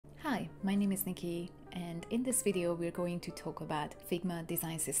Hi, my name is Nikki, and in this video we're going to talk about Figma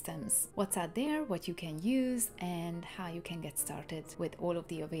design systems. What's out there, what you can use, and how you can get started with all of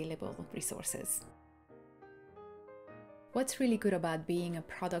the available resources. What's really good about being a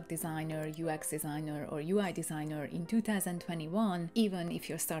product designer, UX designer, or UI designer in 2021, even if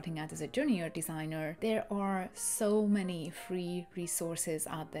you're starting out as a junior designer, there are so many free resources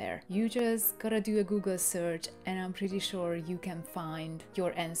out there. You just gotta do a Google search and I'm pretty sure you can find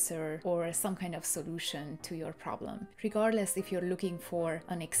your answer or some kind of solution to your problem. Regardless if you're looking for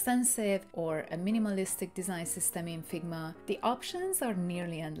an extensive or a minimalistic design system in Figma, the options are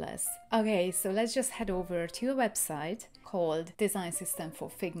nearly endless. Okay, so let's just head over to a website called Design System for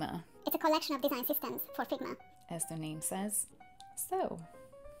Figma. It's a collection of design systems for Figma, as the name says. So,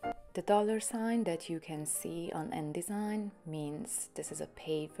 the $sign that you can see on InDesign means this is a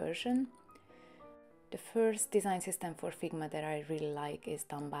paid version. The first design system for Figma that I really like is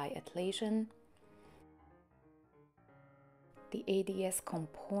done by Atlassian. The ADS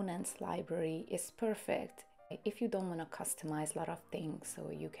components library is perfect if you don't want to customize a lot of things,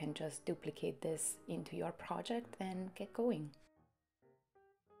 so you can just duplicate this into your project and get going.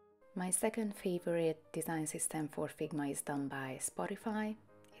 My second favorite design system for Figma is done by Spotify.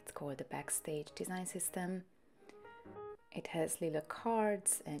 It's called the Backstage Design System. It has little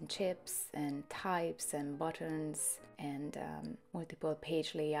cards and chips and types and buttons and multiple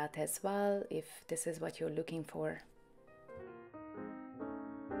page layout as well, if this is what you're looking for.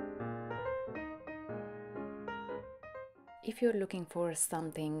 If you're looking for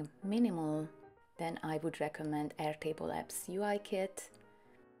something minimal, then I would recommend Airtable App's UI kit.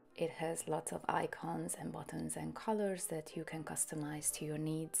 It has lots of icons and buttons and colors that you can customize to your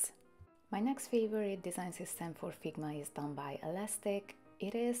needs. My next favorite design system for Figma is done by Elastic.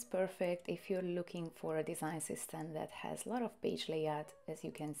 It is perfect if you're looking for a design system that has a lot of page layout. As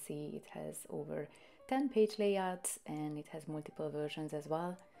you can see, it has over 10 page layouts and it has multiple versions as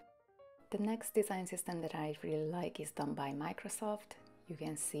well. The next design system that I really like is done by Microsoft. You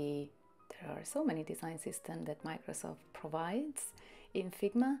can see there are so many design systems that Microsoft provides in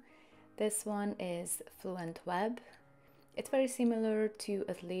Figma. This one is Fluent Web. It's very similar to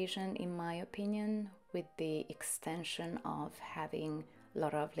Atlassian in my opinion, with the extension of having a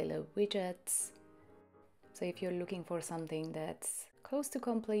lot of little widgets. So if you're looking for something that's close to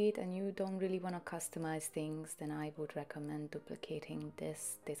complete and you don't really want to customize things, then I would recommend duplicating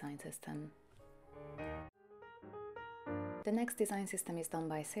this design system. The next design system is done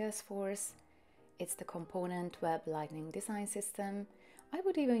by Salesforce. It's the Component Web Lightning Design System. I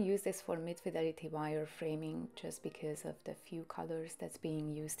would even use this for mid-fidelity wireframing just because of the few colors that's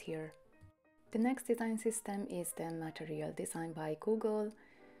being used here. The next design system is the Material Design by Google.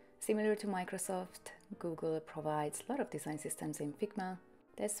 Similar to Microsoft, Google provides a lot of design systems in Figma.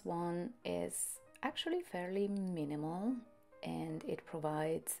 This one is actually fairly minimal and it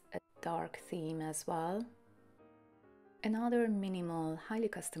provides a dark theme as well. Another minimal, highly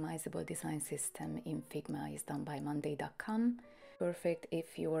customizable design system in Figma is done by Monday.com. Perfect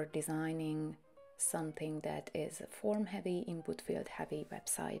if you're designing something that is a form-heavy, input field-heavy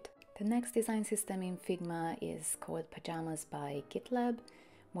website. The next design system in Figma is called Pajamas by GitLab.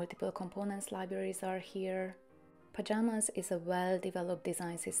 Multiple components libraries are here. Pajamas is a well-developed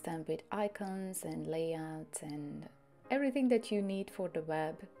design system with icons and layouts and everything that you need for the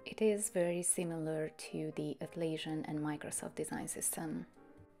web. It is very similar to the Atlassian and Microsoft design system.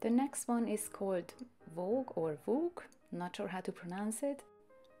 The next one is called Vogue or Vogue, not sure how to pronounce it.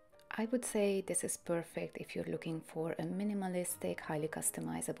 I would say this is perfect if you're looking for a minimalistic, highly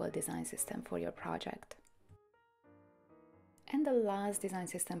customizable design system for your project. And the last design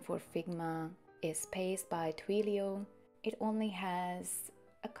system for Figma is Space by Twilio. It only has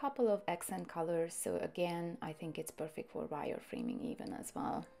a couple of accent colors, so again, I think it's perfect for wireframing even as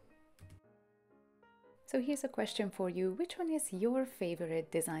well. So here's a question for you. Which one is your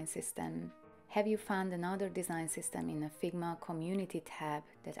favorite design system? Have you found another design system in the Figma community tab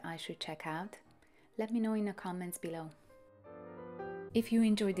that I should check out? Let me know in the comments below. If you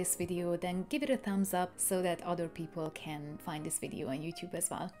enjoyed this video, then give it a thumbs up so that other people can find this video on YouTube as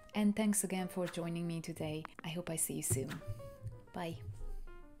well. And thanks again for joining me today. I hope I see you soon. Bye.